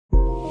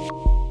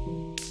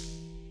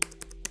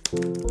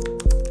What's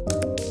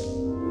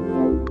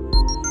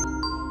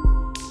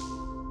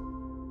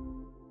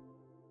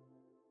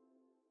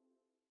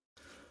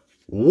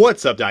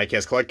up,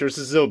 diecast collectors?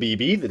 This is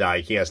OBB, the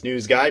diecast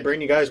news guy,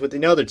 bringing you guys with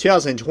another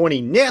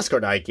 2020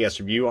 NASCAR diecast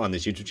review on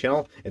this YouTube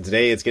channel. And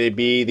today it's going to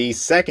be the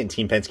second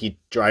Team Penske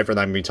driver that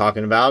I'm going to be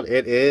talking about.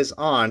 It is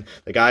on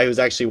the guy who's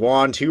actually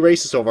won 2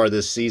 races so far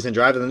this season,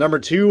 driving the number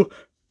 2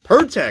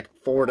 Pirtek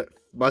Ford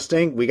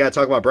Mustang. We got to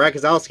talk about Brad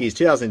Keselowski's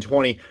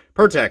 2020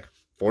 Pirtek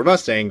Ford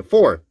Mustang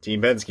for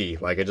Team Penske,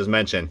 like I just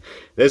mentioned.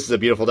 This is a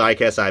beautiful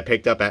diecast I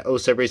picked up at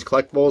 07 Race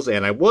Collectibles,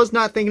 and I was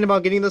not thinking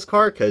about getting this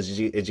car because,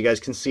 as you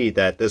guys can see,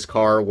 that this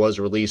car was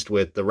released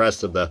with the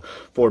rest of the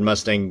Ford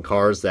Mustang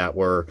cars that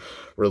were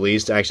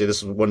released. Actually,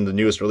 this is one of the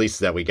newest releases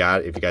that we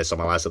got, if you guys saw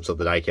my last episode of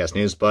the diecast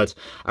news, but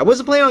I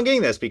wasn't planning on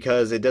getting this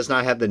because it does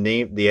not have the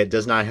name, it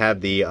does not have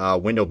the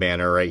window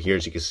banner right here,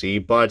 as you can see.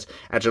 But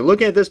after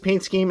looking at this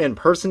paint scheme in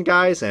person,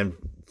 guys, and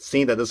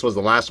seeing that this was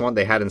the last one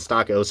they had in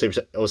stock at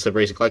 07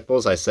 Racing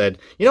Collectibles, I said,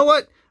 you know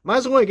what? Might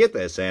as well get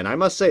this. And I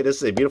must say, this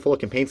is a beautiful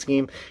looking paint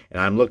scheme, and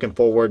I'm looking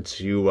forward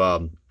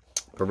to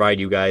provide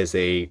you guys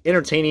a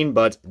entertaining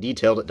but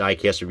detailed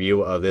diecast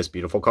review of this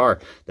beautiful car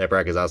that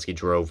Brad Keselowski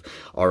drove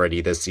already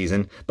this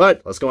season.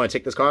 But let's go and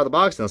take this car out of the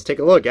box, and let's take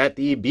a look at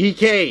the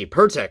BK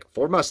Pirtek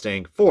Ford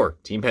Mustang for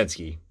Team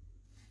Penske.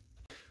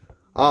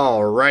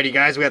 Alrighty,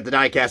 guys, we got the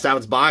diecast out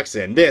of its box,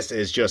 and this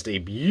is just a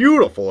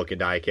beautiful looking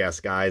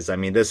diecast, guys. I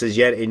mean, this is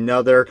yet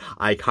another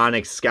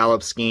iconic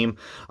scallop scheme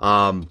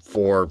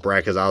for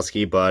Brad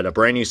Keselowski, but a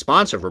brand new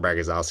sponsor for Brad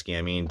Keselowski.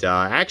 I mean,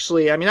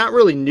 actually, I mean, not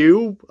really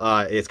new.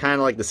 It's kind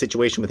of like the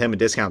situation with him and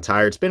Discount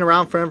Tire. It's been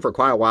around for him for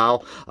quite a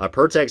while.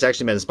 Pirtek's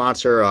actually been a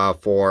sponsor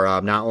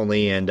for not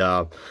only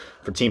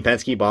for Team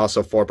Penske, but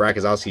also for Brad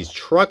Keselowski's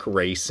truck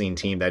racing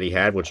team that he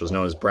had, which was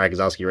known as Brad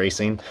Keselowski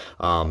Racing.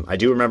 I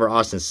do remember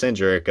Austin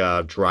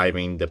Cindric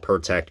driving the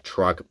Pirtek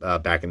truck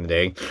back in the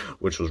day,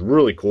 which was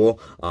really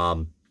cool.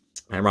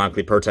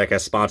 Ironically, Pirtek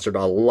has sponsored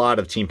a lot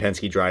of Team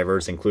Penske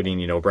drivers, including,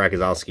 you know, Brad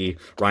Keselowski,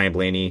 Ryan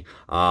Blaney.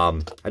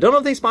 I don't know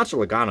if they sponsor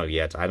Logano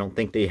yet. I don't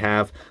think they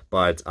have,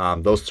 but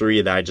those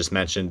 3 that I just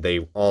mentioned,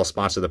 they all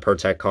sponsor the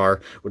Pirtek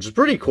car, which is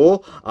pretty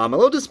cool. I'm a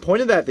little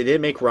disappointed that they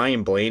didn't make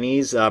Ryan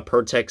Blaney's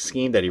Pirtek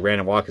scheme that he ran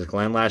at Watkins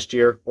Glen last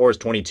year, or his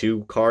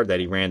 22 car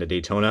that he ran at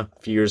Daytona a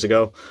few years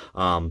ago,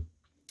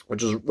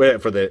 which was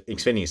for the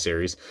Xfinity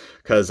Series,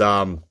 because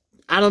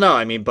I don't know,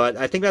 I mean, but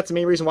I think that's the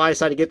main reason why I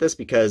decided to get this,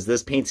 because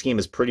this paint scheme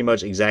is pretty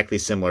much exactly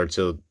similar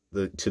to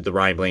the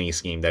Ryan Blaney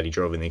scheme that he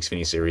drove in the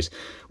Xfinity Series.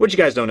 Which you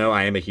guys don't know,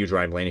 I am a huge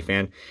Ryan Blaney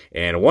fan.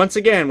 And once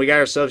again, we got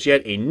ourselves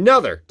yet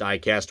another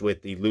diecast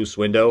with the loose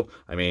window.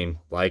 I mean,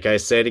 like I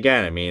said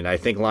again, I mean, I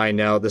think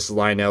this is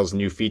Lionel's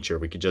new feature.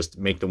 We could just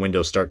make the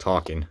window start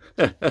talking.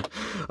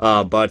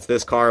 But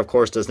this car, of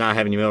course, does not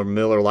have any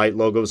Miller Lite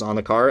logos on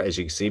the car, as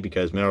you can see,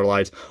 because Miller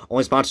Lite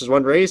only sponsors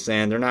one race,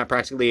 and they're not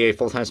practically a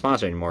full-time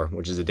sponsor anymore,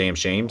 which is a damn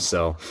shame.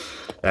 So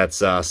that's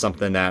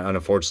something that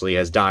unfortunately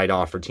has died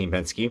off for Team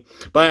Penske.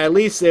 But at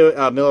least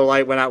Miller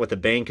Lite went out with a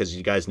bang, because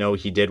you guys know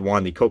he did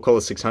won the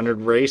Coca-Cola 600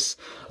 race,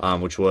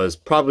 which was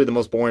probably the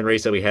most boring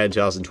race that we had in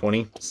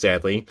 2020,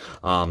 sadly.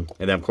 And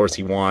then, of course,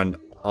 he won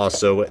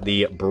also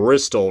the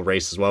Bristol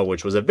race as well,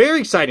 which was a very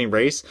exciting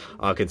race,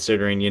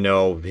 considering, you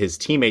know, his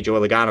teammate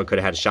Joey Logano could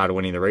have had a shot at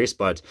winning the race,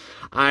 but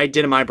I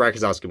didn't mind Brad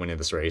Keselowski winning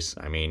this race.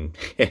 I mean,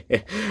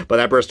 but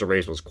that Bristol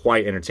race was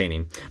quite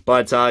entertaining.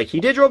 But he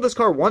did drive this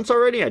car once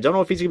already. I don't know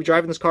if he's going to be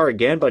driving this car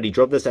again, but he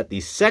drove this at the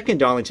second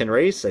Darlington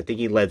race. I think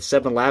he led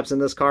 7 laps in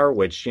this car,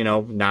 which, you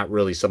know, not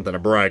really something to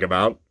brag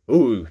about.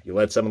 Ooh, you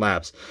led 7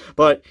 laps.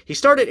 But he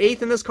started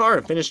 8th in this car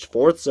and finished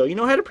 4th, so, you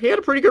know, he had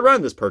a pretty good run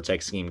in this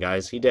Pirtek scheme,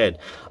 guys. He did.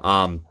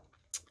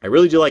 I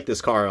really do like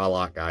this car a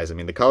lot, guys. I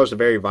mean, the colors are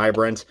very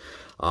vibrant,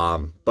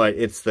 but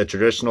it's the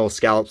traditional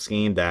scallop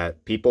scheme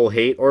that people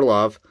hate or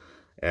love,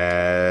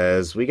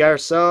 as we got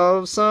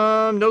ourselves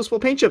some noticeable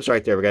paint chips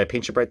right there. We got a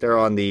paint chip right there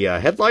on the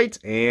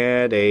headlight,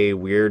 and a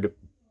weird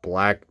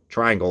black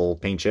triangle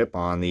paint chip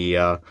on the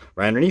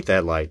right underneath the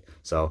headlight.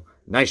 So,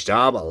 nice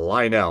job,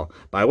 Lionel.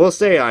 But I will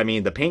say, I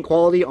mean, the paint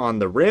quality on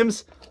the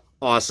rims,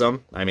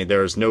 awesome. I mean,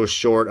 there's no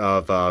short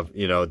of,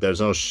 you know,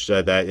 there's no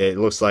that it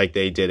looks like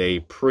they did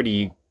a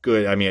pretty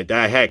good, I mean,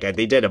 heck,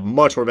 they did a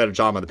much more better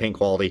job on the paint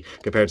quality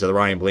compared to the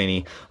Ryan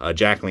Blaney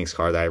Jack Links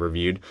car that I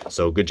reviewed.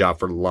 So good job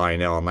for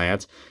Lionel on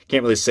that.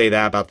 Can't really say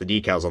that about the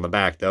decals on the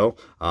back, though,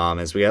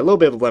 as we got a little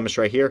bit of a blemish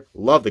right here.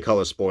 Love the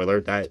color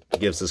spoiler. That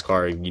gives this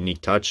car a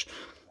unique touch.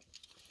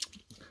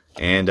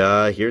 And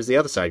here's the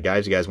other side,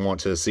 guys. You guys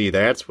want to see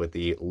that with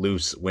the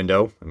loose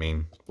window. I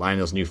mean,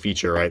 Lionel's new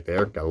feature right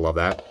there. Gotta love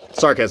that.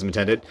 Sarcasm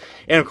intended.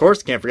 And, of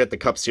course, can't forget the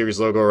Cup Series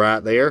logo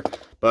right there.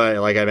 But,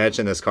 like I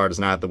mentioned, this car does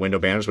not have the window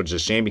banners, which is a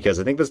shame, because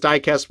I think this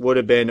diecast would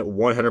have been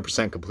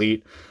 100%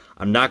 complete.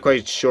 I'm not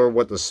quite sure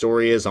what the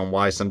story is on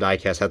why some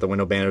diecasts have the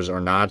window banners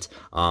or not,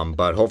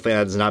 but hopefully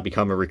that does not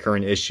become a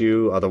recurring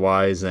issue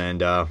otherwise,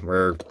 and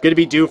we're going to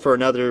be due for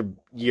another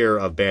year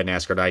of bad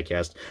NASCAR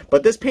diecast.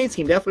 But this paint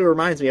scheme definitely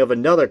reminds me of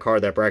another car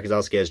that Brad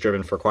Keselowski has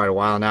driven for quite a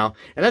while now,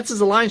 and that's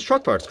his Alliance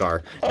Truck Parts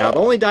car. Now, the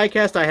only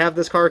diecast I have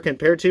this car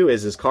compared to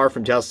is his car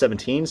from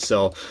 2017,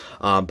 so,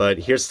 but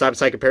here's the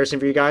side-by-side comparison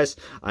for you guys.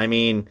 I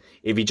mean,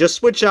 if you just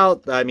switch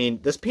out, I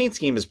mean, this paint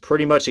scheme is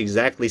pretty much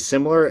exactly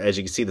similar. As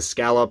you can see, the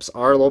scallops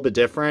are a little bit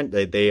different.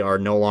 They are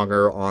no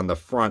longer on the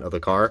front of the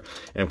car.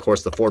 And, of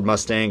course, the Ford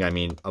Mustang, I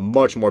mean, a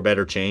much more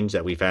better change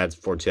that we've had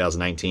for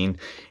 2019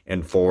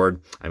 and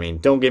Ford. I mean,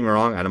 don't get me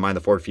wrong, I don't mind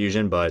the Ford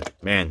Fusion, but,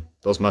 man,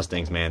 those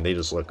Mustangs, man, they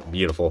just look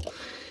beautiful.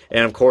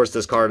 And, of course,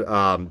 this car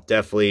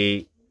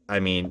definitely... I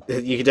mean,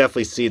 you can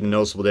definitely see the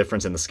noticeable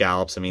difference in the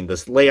scallops. I mean,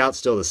 this layout's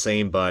still the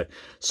same, but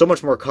so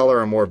much more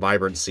color and more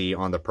vibrancy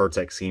on the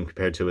Pirtek scheme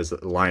compared to his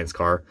Alliance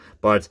car.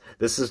 But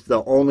this is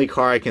the only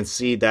car I can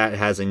see that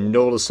has a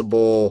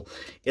noticeable...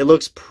 It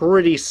looks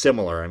pretty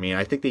similar. I mean,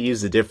 I think they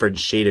used a different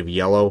shade of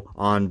yellow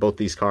on both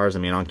these cars. I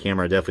mean, on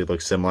camera, it definitely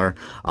looks similar.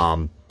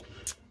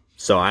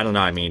 So, I don't know.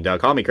 I mean,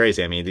 call me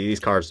crazy. I mean,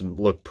 these cars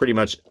look pretty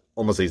much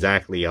almost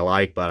exactly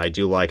alike, but I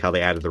do like how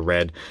they added the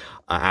red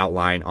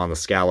outline on the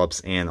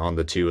scallops and on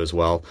the 2 as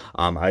well.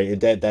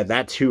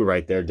 That 2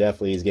 right there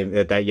definitely is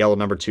giving that yellow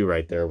number 2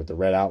 right there with the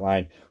red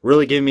outline,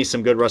 really giving me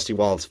some good Rusty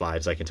Wallace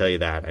vibes, I can tell you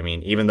that. I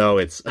mean, even though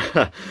it's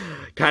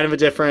kind of a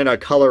different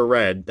color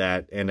red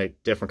and a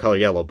different color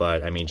yellow,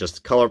 but I mean,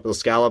 just color up the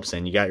scallops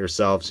and you got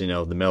yourselves, you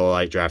know, the Miller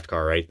Lite draft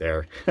car right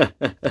there.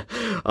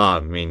 I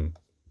mean,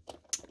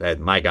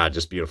 my God,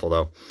 just beautiful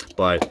though.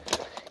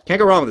 But can't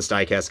go wrong with this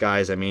diecast,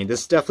 guys. I mean,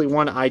 this is definitely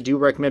one I do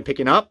recommend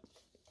picking up.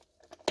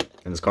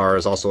 And this car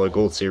is also a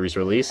Gold Series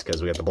release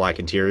because we have the black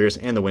interiors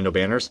and the window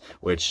banners,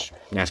 which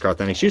NASCAR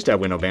Authentics used to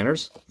have window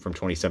banners from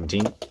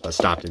 2017, but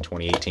stopped in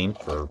 2018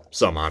 for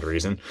some odd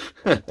reason.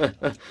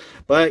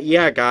 But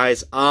yeah,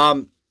 guys,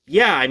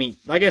 yeah, I mean,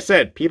 like I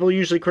said, people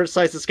usually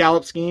criticize the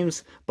scallop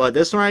schemes, but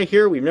this one right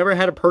here, we've never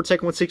had a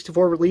Pirtek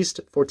 164 released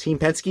for Team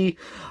Penske.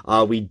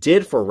 We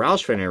did for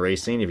Roush Fenway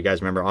Racing. If you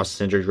guys remember,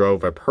 Austin Cindric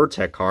drove a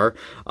Pirtek car,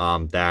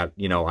 that,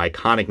 you know,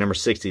 iconic number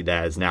 60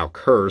 that is now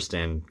cursed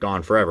and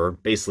gone forever.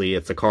 Basically,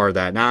 it's a car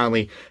that not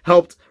only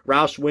helped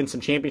Roush win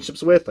some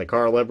championships with, like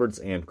Carl Edwards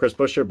and Chris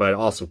Buescher, but it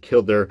also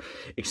killed their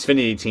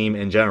Xfinity team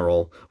in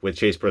general with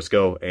Chase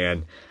Briscoe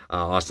and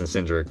Austin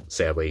Cindric,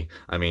 sadly.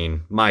 I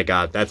mean, my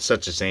God, that's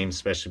such a shame,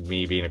 especially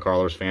me being a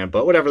Carl Edwards fan.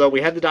 But whatever, though,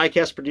 we had the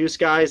diecast produced,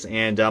 guys.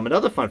 And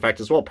another fun fact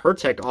as well,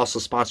 Pirtek also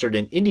sponsored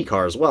an Indy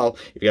car as well.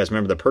 If you guys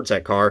remember the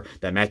Pirtek car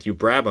that Matthew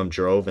Brabham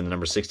drove in the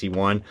number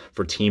 61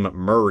 for Team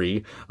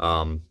Murray,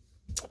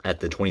 at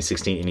the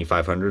 2016 Indy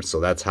 500.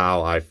 So that's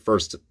how I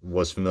first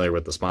was familiar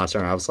with the sponsor.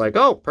 And I was like,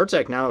 oh,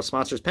 Pirtek now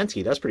sponsors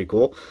Penske. That's pretty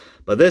cool.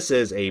 But this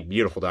is a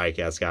beautiful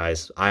diecast,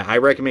 guys. I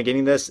recommend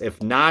getting this.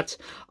 If not,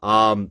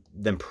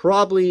 then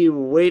probably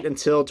wait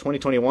until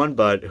 2021.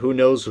 But who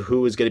knows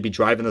who is going to be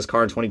driving this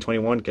car in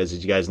 2021? Because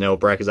as you guys know,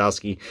 Brad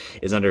Keselowski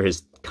is under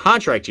his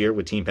contract year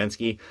with Team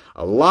Penske.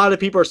 A lot of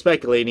people are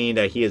speculating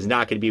that he is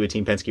not going to be with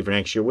Team Penske for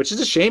next year, which is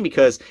a shame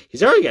because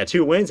he's already got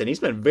 2 wins and he's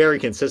been very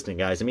consistent,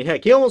 guys. I mean,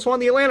 heck, he almost won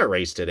the Atlanta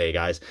race today,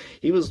 guys.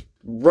 He was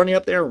running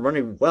up there and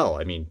running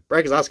well. I mean,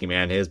 Brad Keselowski,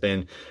 man, has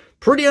been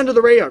pretty under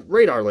the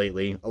radar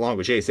lately, along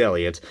with Chase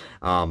Elliott.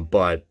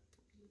 But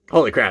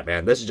holy crap,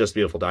 man, this is just a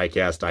beautiful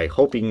diecast. I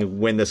hope he can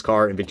win this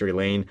car in victory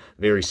lane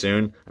very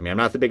soon. I mean, I'm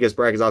not the biggest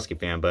Brad Keselowski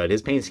fan, but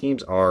his paint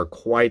schemes are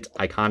quite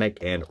iconic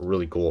and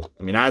really cool.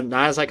 I mean, not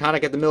as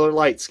iconic as the Miller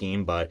Lite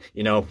scheme, but,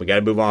 you know, we got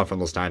to move on from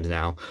those times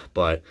now.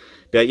 But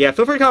yeah,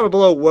 feel free to comment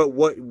below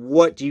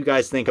what do you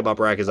guys think about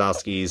Brad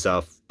Keselowski's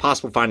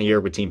possible final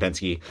year with Team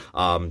Penske.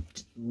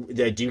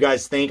 Do you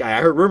guys think, I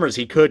heard rumors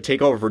he could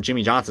take over for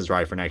Jimmy Johnson's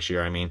ride for next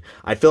year. I mean,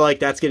 I feel like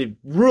that's going to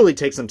really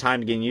take some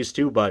time to get used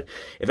to, but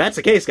if that's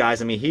the case,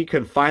 guys, I mean, he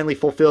can finally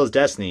fulfill his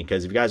destiny,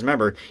 because if you guys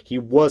remember, he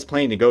was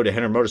planning to go to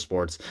Henry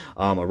Motorsports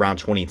around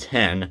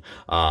 2010,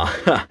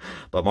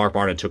 but Mark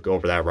Martin took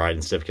over that ride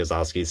instead of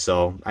Keselowski.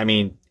 So, I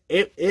mean,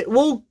 it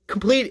will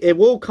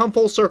come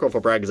full circle for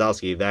Brad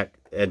Keselowski if that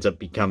ends up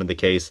becoming the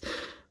case.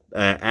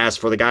 As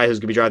for the guy who's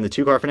going to be driving the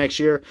 2 car for next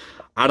year,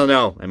 I don't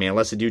know. I mean,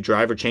 unless they do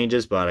driver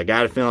changes, but I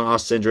got a feeling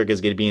Austin Cindric is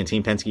going to be in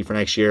Team Penske for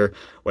next year,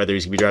 whether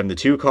he's going to be driving the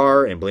 2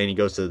 car and Blaney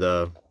goes to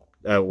the,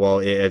 I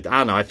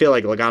don't know. I feel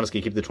like Logano's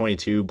going to keep the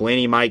 22.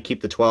 Blaney might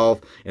keep the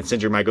 12, and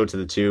Cindric might go to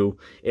the 2.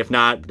 If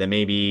not, then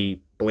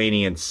maybe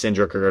Blaney and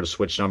Cindric are going to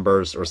switch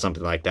numbers or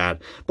something like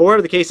that. But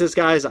whatever the case is,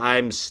 guys,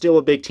 I'm still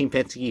a big Team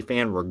Penske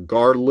fan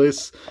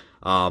regardless.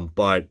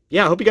 But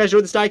yeah, I hope you guys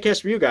enjoyed this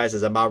diecast review, guys,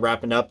 as I'm about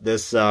wrapping up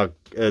this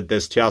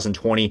this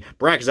 2020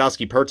 Brad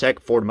Keselowski Pirtek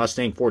Ford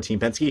Mustang for Team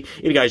Penske.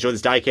 If you guys enjoyed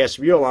this diecast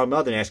review along with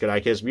other NASCAR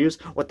diecast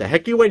reviews, what the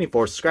heck are you waiting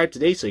for? Subscribe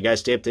today so you guys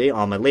stay up to date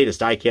on my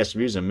latest diecast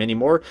reviews and many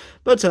more.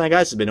 But until then,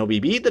 guys, this has been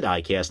OBB, the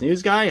diecast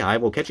news guy. I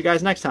will catch you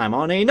guys next time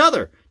on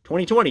another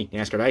 2020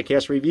 NASCAR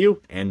diecast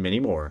review and many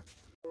more.